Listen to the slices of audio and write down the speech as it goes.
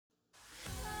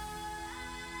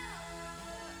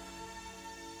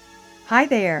Hi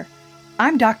there,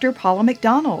 I'm Dr. Paula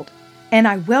McDonald, and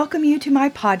I welcome you to my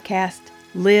podcast,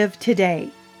 Live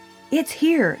Today. It's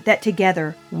here that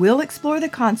together we'll explore the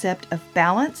concept of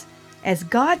balance as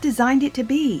God designed it to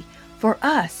be for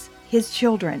us, His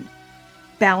children.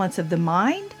 Balance of the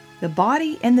mind, the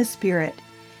body, and the spirit.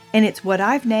 And it's what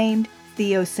I've named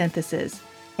Theosynthesis,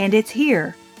 and it's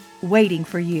here waiting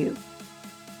for you.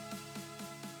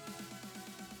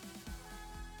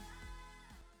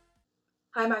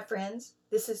 Hi, my friends.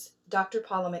 This is Dr.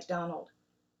 Paula McDonald.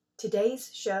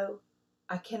 Today's show,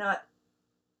 I cannot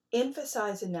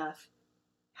emphasize enough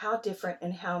how different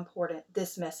and how important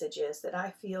this message is that I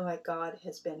feel like God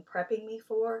has been prepping me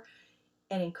for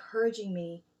and encouraging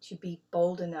me to be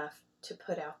bold enough to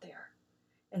put out there.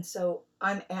 And so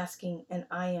I'm asking and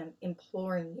I am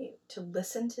imploring you to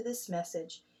listen to this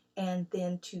message and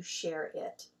then to share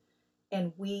it.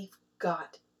 And we've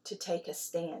got to take a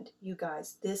stand. You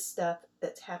guys, this stuff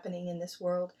that's happening in this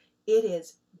world, it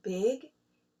is big.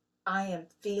 I am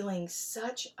feeling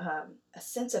such a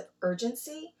sense of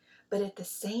urgency, but at the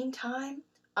same time,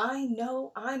 I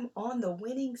know I'm on the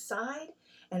winning side,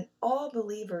 and all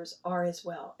believers are as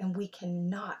well. And we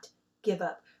cannot give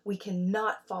up. We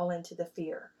cannot fall into the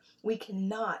fear. We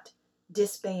cannot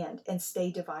disband and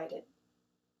stay divided.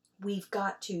 We've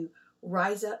got to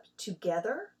rise up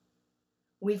together.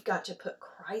 We've got to put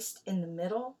Christ in the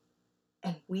middle,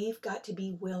 and we've got to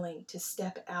be willing to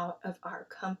step out of our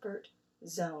comfort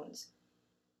zones.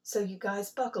 So you guys,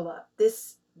 buckle up.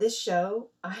 This show,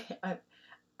 I'm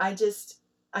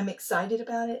excited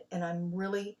about it, and I'm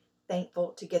really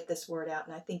thankful to get this word out.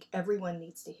 And I think everyone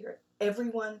needs to hear it.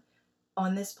 Everyone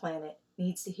on this planet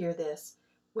needs to hear this,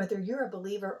 whether you're a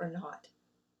believer or not.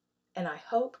 And I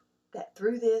hope that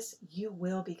through this, you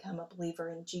will become a believer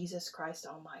in Jesus Christ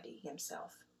Almighty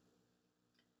Himself.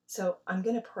 So I'm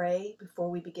going to pray before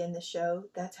we begin the show.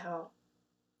 That's how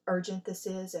urgent this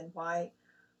is and why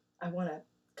I want to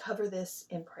cover this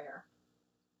in prayer.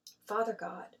 Father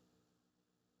God,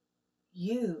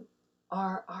 you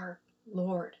are our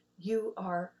Lord. You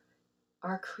are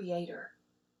our Creator.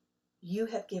 You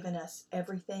have given us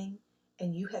everything,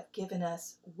 and you have given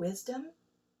us wisdom,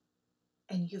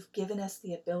 and you've given us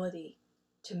the ability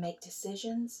to make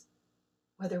decisions,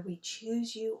 whether we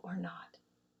choose you or not.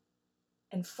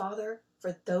 And Father,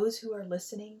 for those who are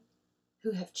listening,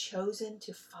 who have chosen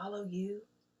to follow you,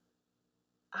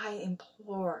 I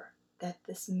implore that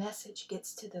this message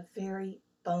gets to the very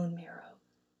bone marrow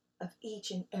of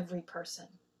each and every person.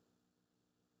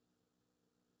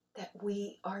 That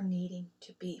we are needing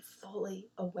to be fully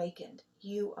awakened.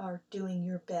 You are doing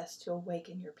your best to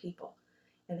awaken your people.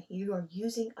 And you are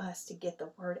using us to get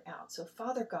the word out. So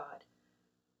Father God,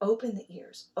 open the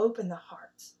ears, open the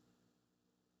hearts.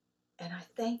 And I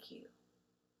thank you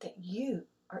that you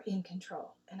are in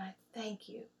control. And I thank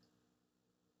you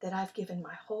that I've given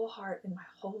my whole heart and my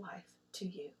whole life to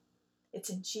you. It's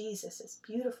in Jesus'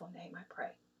 beautiful name I pray.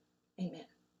 Amen.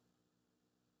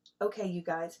 Okay, you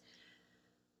guys.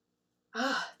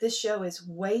 This show is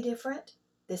way different.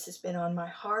 This has been on my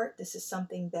heart. This is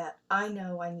something that I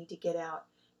know I need to get out.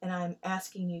 And I'm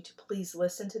asking you to please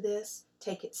listen to this,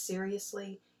 take it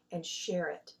seriously, and share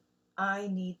it. I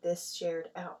need this shared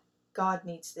out. God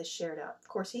needs this shared out. Of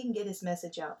course, He can get His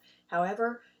message out.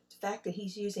 However, the fact that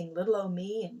He's using little old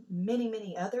me and many,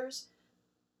 many others,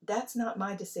 that's not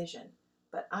my decision.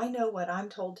 But I know what I'm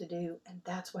told to do, and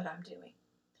that's what I'm doing.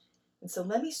 And so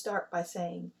let me start by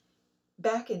saying,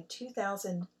 back in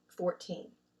 2014,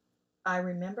 I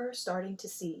remember starting to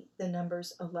see the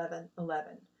numbers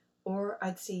 1111, or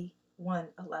I'd see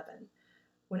 111.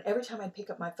 When every time I'd pick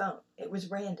up my phone, it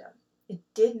was random.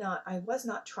 I was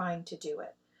not trying to do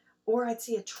it. Or I'd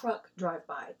see a truck drive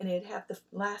by and it'd have the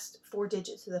last four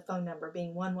digits of the phone number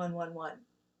being 1111.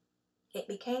 It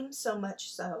became so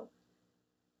much so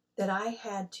that I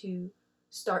had to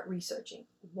start researching.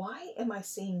 Why am I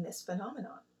seeing this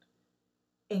phenomenon?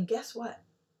 And guess what?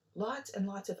 Lots and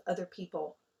lots of other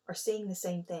people are seeing the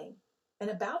same thing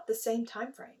and about the same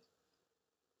time frame.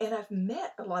 And I've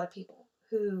met a lot of people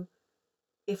who,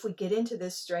 if we get into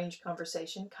this strange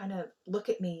conversation, kind of look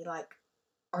at me like,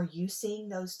 are you seeing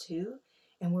those too?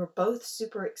 And we're both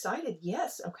super excited.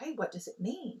 Yes. Okay. What does it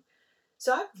mean?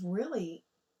 So I've really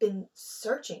been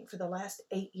searching for the last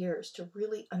 8 years to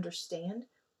really understand,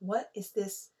 what is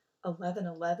this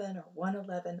 1111 or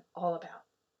 111 all about?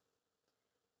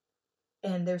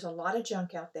 And there's a lot of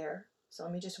junk out there. So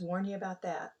let me just warn you about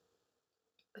that.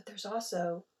 But there's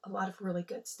also a lot of really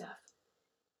good stuff.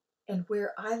 And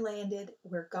where I landed,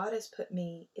 where God has put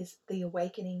me, is the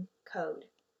awakening code.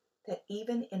 That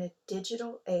even in a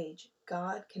digital age,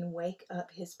 God can wake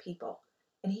up His people.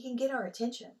 And He can get our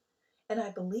attention. And I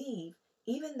believe,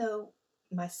 even though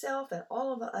myself and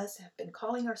all of us have been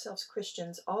calling ourselves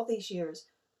Christians all these years,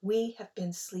 we have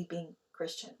been sleeping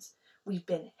Christians. We've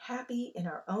been happy in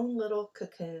our own little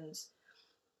cocoons.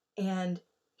 And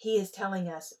he is telling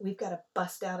us we've got to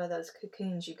bust out of those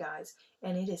cocoons, you guys.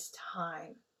 And it is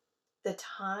time. The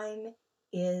time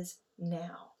is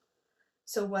now.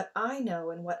 So what I know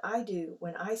and what I do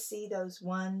when I see those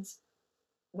ones,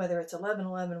 whether it's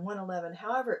 11:11, 1:11,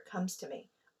 however it comes to me,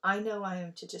 I know I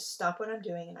am to just stop what I'm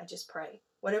doing and I just pray.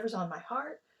 Whatever's on my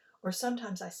heart, or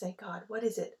sometimes I say, God, what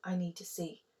is it I need to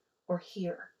see or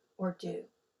hear or do?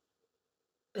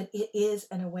 But it is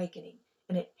an awakening,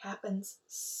 and it happens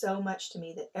so much to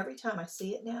me that every time I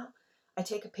see it now, I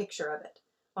take a picture of it.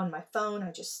 On my phone,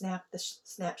 I just snap the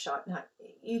snapshot, and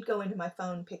you'd go into my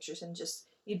phone pictures and just,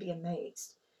 you'd be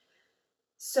amazed.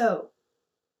 So,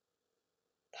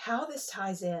 how this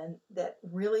ties in that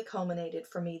really culminated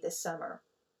for me this summer,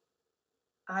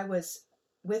 I was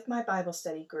with my Bible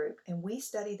study group, and we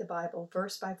study the Bible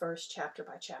verse by verse, chapter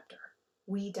by chapter.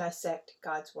 We dissect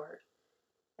God's Word.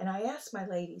 And I asked my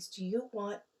ladies, do you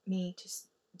want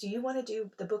to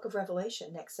do the book of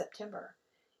Revelation next September?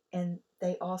 And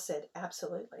they all said,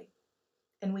 absolutely.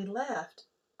 And we left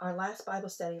our last Bible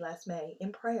study last May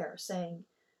in prayer saying,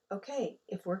 okay,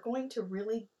 if we're going to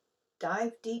really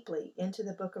dive deeply into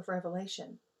the book of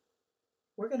Revelation,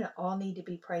 we're going to all need to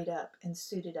be prayed up and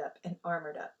suited up and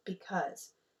armored up,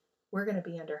 because we're going to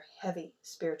be under heavy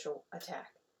spiritual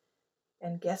attack.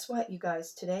 And guess what, you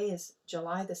guys? Today is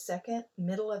July the 2nd,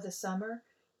 middle of the summer,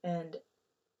 and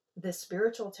the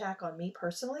spiritual attack on me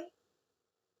personally,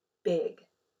 big,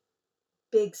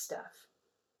 big stuff.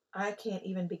 I can't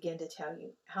even begin to tell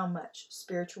you how much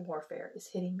spiritual warfare is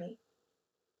hitting me.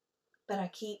 But I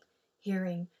keep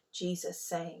hearing Jesus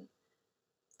saying,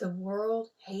 the world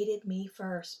hated me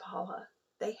first, Paula.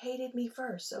 They hated me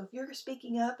first. So if you're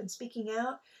speaking up and speaking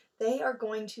out, they are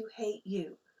going to hate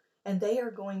you, and they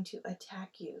are going to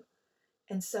attack you.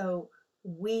 And so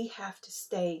we have to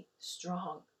stay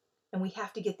strong, and we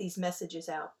have to get these messages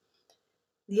out.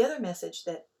 The other message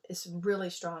that is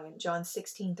really strong in John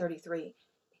 16:33,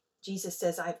 Jesus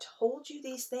says, I've told you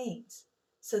these things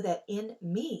so that in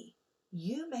me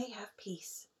you may have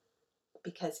peace,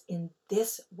 because in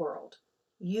this world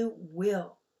you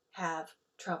will have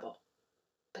trouble.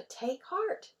 But take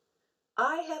heart.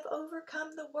 I have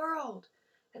overcome the world.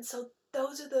 And so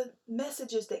those are the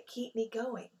messages that keep me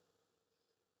going.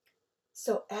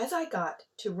 So as I got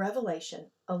to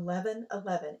Revelation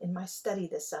 11:11 in my study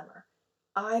this summer,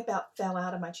 I about fell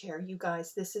out of my chair. You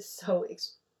guys, this is so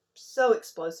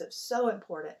explosive, so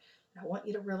important. And I want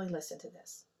you to really listen to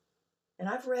this. And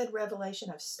I've read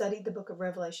Revelation, I've studied the book of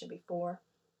Revelation before,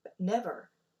 but never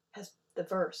has the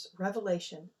verse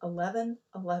Revelation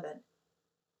 11:11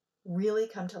 really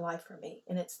come to life for me.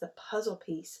 And it's the puzzle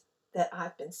piece that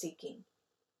I've been seeking.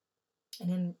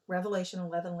 And in Revelation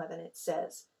 11:11 it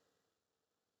says,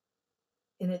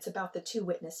 and it's about the two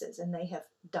witnesses, and they have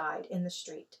died in the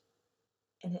street.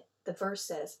 And the verse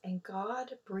says, and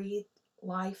God breathed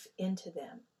life into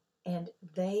them, and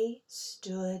they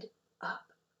stood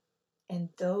up, and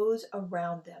those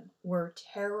around them were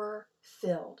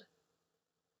terror-filled.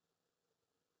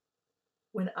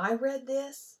 When I read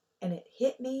this, and it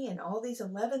hit me, and all these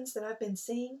 11s that I've been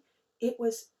seeing, it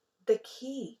was the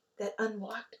key that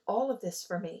unlocked all of this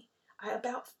for me. I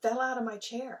about fell out of my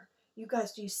chair. You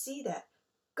guys, do you see that?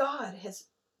 God has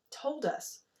told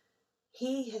us.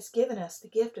 He has given us the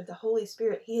gift of the Holy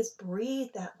Spirit. He has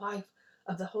breathed that life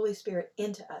of the Holy Spirit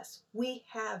into us. We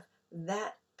have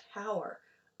that power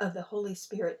of the Holy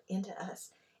Spirit into us.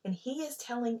 And He is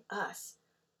telling us,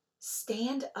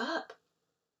 stand up.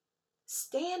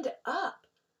 Stand up.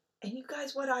 And you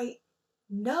guys, what I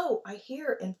know, I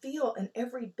hear and feel in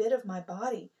every bit of my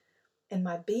body and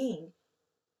my being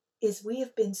is we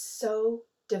have been so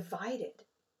divided.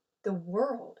 The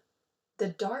world, the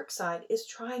dark side, is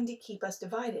trying to keep us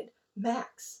divided.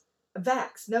 Vax,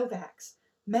 no vax.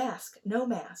 Mask, no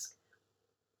mask.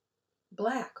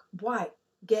 Black, white,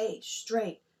 gay,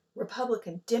 straight,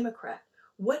 Republican, Democrat.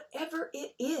 Whatever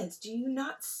it is, do you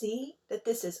not see that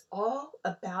this is all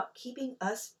about keeping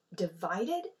us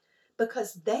divided?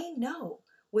 Because they know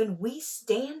when we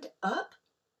stand up,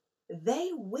 they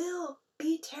will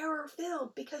be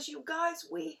terror-filled, because you guys,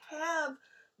 we have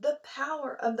the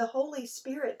power of the Holy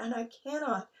Spirit, and I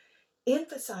cannot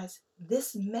emphasize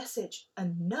this message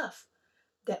enough,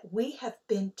 that we have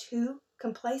been too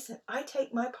complacent. I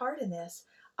take my part in this.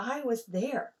 I was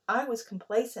there. I was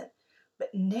complacent.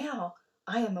 But now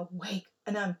I am awake,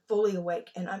 and I'm fully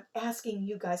awake, and I'm asking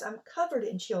you guys, I'm covered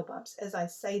in chill bumps as I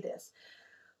say this,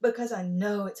 because I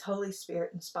know it's Holy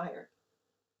Spirit inspired.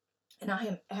 And I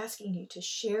am asking you to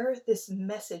share this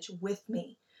message with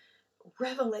me.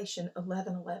 Revelation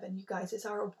 11:11, you guys, is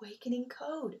our awakening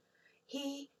code.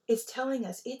 He is telling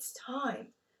us it's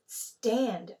time.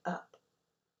 Stand up,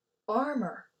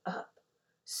 armor up,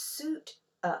 suit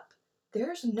up.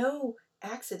 There's no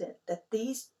accident that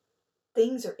these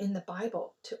things are in the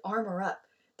Bible to armor up,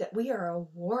 that we are a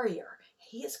warrior.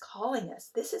 He is calling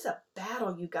us. This is a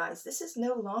battle, you guys. This is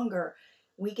no longer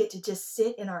we get to just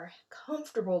sit in our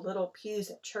comfortable little pews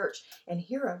at church and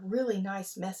hear a really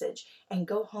nice message and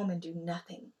go home and do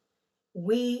nothing.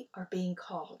 We are being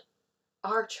called.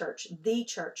 Our church, the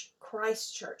church,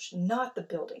 Christ Church, not the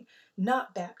building,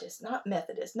 not Baptist, not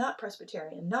Methodist, not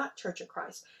Presbyterian, not Church of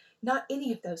Christ, not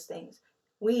any of those things.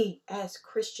 We as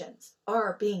Christians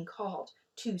are being called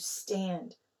to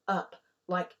stand up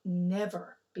like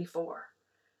never before.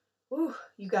 Ooh,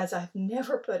 you guys, I've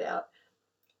never put out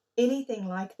anything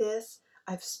like this.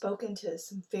 I've spoken to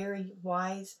some very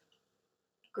wise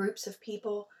groups of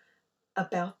people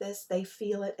about this. They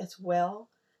feel it as well.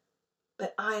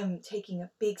 But I am taking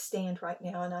a big stand right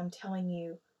now, and I'm telling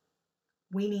you,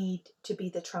 we need to be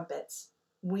the trumpets.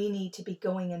 We need to be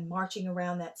going and marching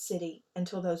around that city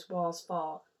until those walls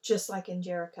fall, just like in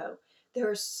Jericho. There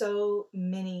are so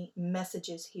many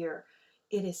messages here.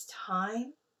 It is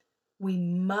time. We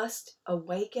must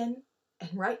awaken.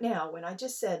 And right now, when I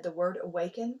just said the word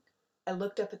awaken, I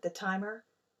looked up at the timer.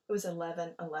 It was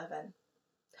 11:11.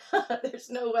 There's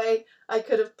no way I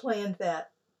could have planned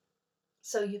that.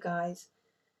 So you guys,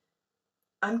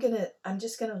 I'm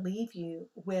just gonna leave you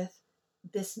with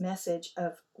this message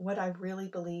of what I really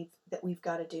believe that we've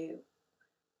got to do.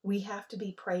 We have to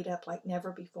be prayed up like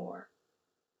never before.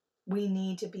 We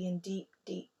need to be in deep,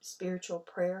 deep spiritual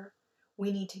prayer.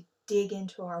 We need to dig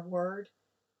into our word,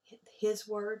 His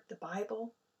word, the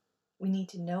Bible. We need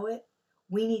to know it.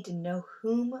 We need to know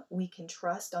whom we can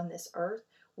trust on this earth.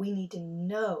 We need to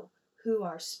know who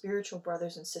our spiritual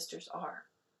brothers and sisters are,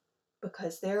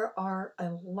 because there are a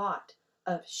lot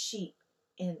of sheep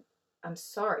in, I'm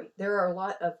sorry, there are a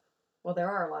lot of, well, there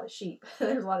are a lot of sheep.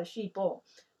 There's a lot of sheeple,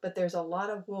 but there's a lot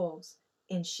of wolves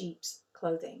in sheep's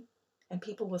clothing. And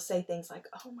people will say things like,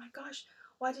 oh my gosh,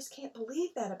 well, I just can't believe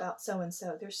that about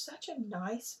so-and-so. They're such a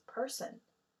nice person.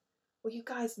 Well, you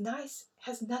guys, nice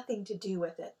has nothing to do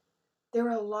with it. There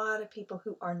are a lot of people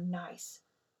who are nice,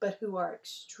 but who are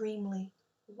extremely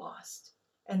lost.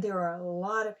 And there are a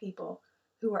lot of people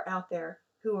who are out there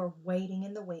who are waiting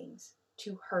in the wings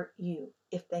to hurt you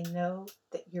if they know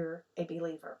that you're a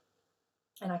believer.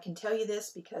 And I can tell you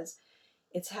this because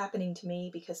it's happening to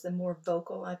me, because the more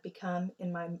vocal I've become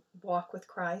in my walk with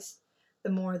Christ,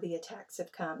 the more the attacks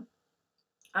have come.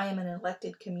 I am an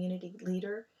elected community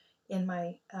leader in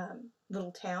my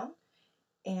little town,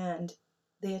 and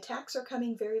the attacks are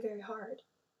coming very, very hard.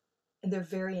 And they're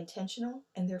very intentional,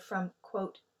 and they're from,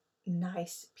 quote,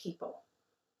 nice people.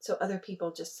 So other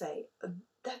people just say,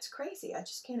 that's crazy. I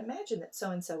just can't imagine that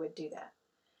so-and-so would do that.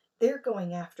 They're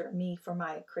going after me for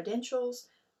my credentials,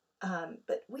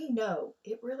 but we know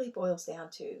it really boils down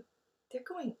to they're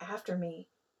going after me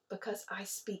because I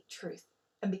speak truth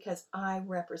and because I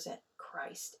represent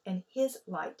Christ and His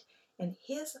light. And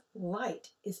His light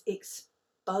is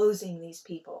exposing these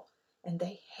people, and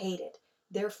they hate it.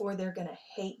 Therefore, they're going to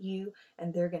hate you,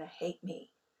 and they're going to hate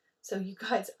me. So you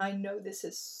guys, I know this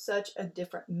is such a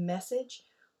different message,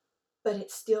 but it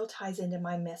still ties into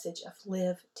my message of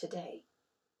live today.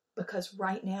 Because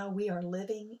right now we are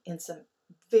living in some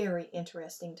very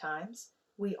interesting times.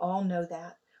 We all know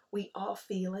that. We all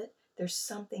feel it. There's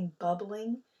something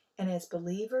bubbling. And as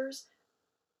believers,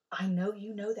 I know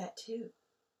you know that too.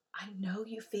 I know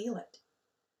you feel it.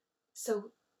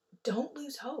 So don't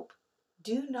lose hope.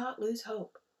 Do not lose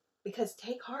hope. Because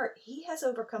take heart, He has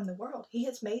overcome the world. He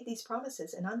has made these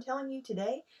promises. And I'm telling you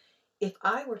today, if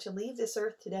I were to leave this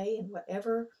earth today and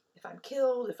whatever, if I'm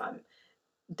killed, if I'm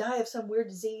die of some weird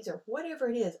disease or whatever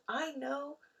it is, I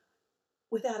know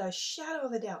without a shadow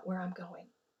of a doubt where I'm going.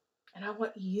 And I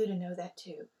want you to know that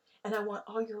too. And I want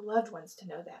all your loved ones to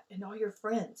know that, and all your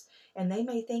friends. And they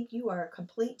may think you are a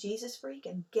complete Jesus freak,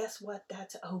 and guess what?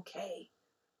 That's okay.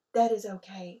 That is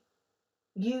okay.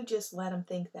 You just let them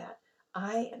think that.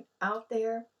 I am out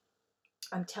there.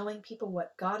 I'm telling people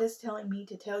what God is telling me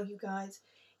to tell you guys,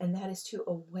 and that is to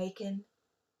awaken,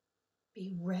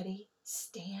 be ready,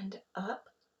 stand up,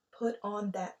 put on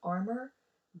that armor,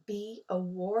 be a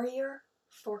warrior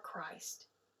for Christ.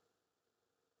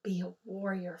 Be a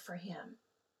warrior for Him.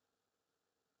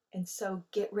 And so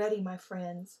get ready, my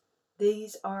friends.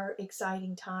 These are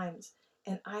exciting times,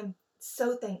 and I'm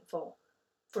so thankful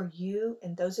for you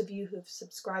and those of you who have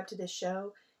subscribed to this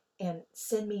show and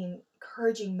send me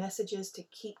encouraging messages to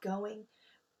keep going.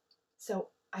 So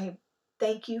I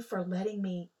thank you for letting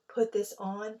me put this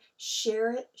on.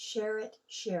 Share it, share it,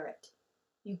 share it.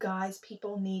 You guys,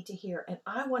 people need to hear. And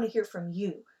I want to hear from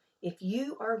you. If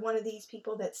you are one of these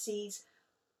people that sees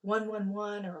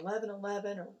 111 or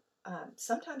 1111, or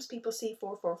sometimes people see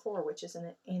 444, which is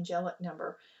an angelic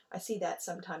number. I see that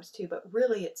sometimes too, but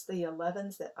really it's the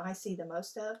 11s that I see the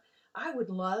most of. I would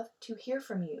love to hear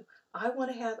from you. I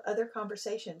want to have other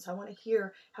conversations. I want to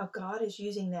hear how God is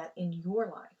using that in your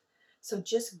life. So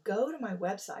just go to my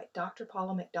website,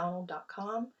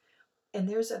 drpaulamcdonald.com, and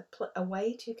there's a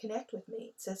way to connect with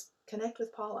me. It says connect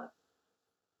with Paula.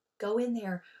 Go in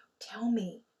there. Tell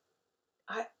me.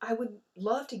 I would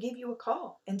love to give you a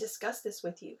call and discuss this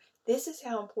with you. This is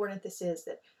how important this is,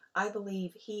 that I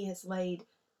believe he has laid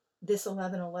this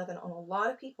 1111 on a lot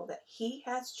of people that he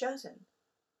has chosen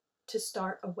to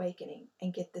start awakening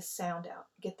and get this sound out,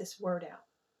 get this word out.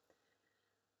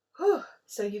 Whew.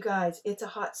 So you guys, it's a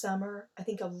hot summer. I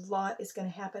think a lot is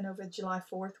going to happen over July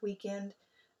 4th weekend.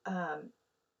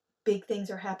 Big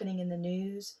things are happening in the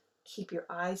news. Keep your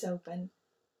eyes open.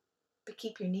 But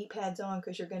keep your knee pads on,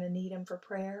 because you're going to need them for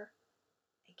prayer.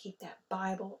 And keep that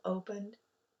Bible opened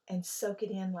and soak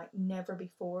it in like never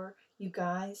before. You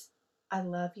guys, I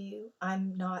love you.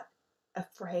 I'm not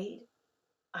afraid.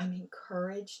 I'm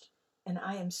encouraged. And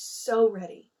I am so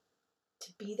ready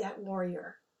to be that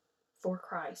warrior for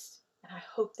Christ. And I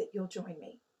hope that you'll join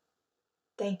me.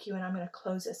 Thank you. And I'm going to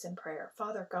close this in prayer.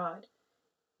 Father God,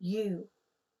 you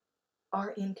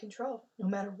are in control no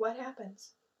matter what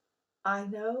happens. I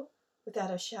know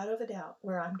without a shadow of a doubt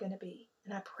where I'm going to be.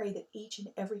 And I pray that each and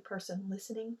every person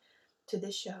listening to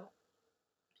this show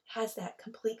has that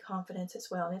complete confidence as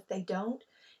well. And if they don't,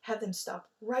 have them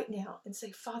stop right now and say,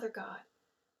 Father God,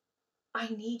 I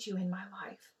need you in my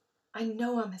life. I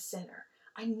know I'm a sinner.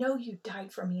 I know you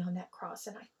died for me on that cross,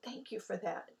 and I thank you for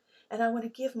that. And I want to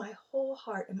give my whole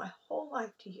heart and my whole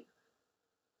life to you.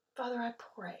 Father, I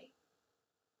pray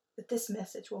that this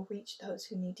message will reach those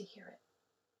who need to hear it.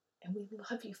 And we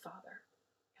love you, Father,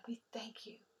 and we thank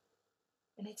you.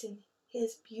 And it's in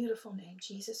his beautiful name,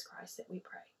 Jesus Christ, that we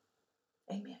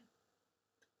pray. Amen.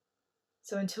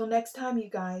 So until next time, you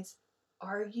guys,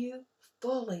 are you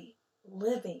fully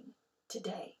living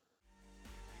today?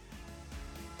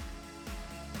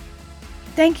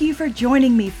 Thank you for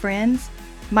joining me, friends.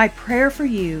 My prayer for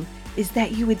you is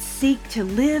that you would seek to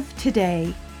live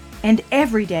today and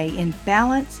every day in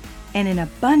balance and in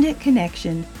abundant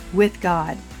connection with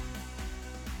God.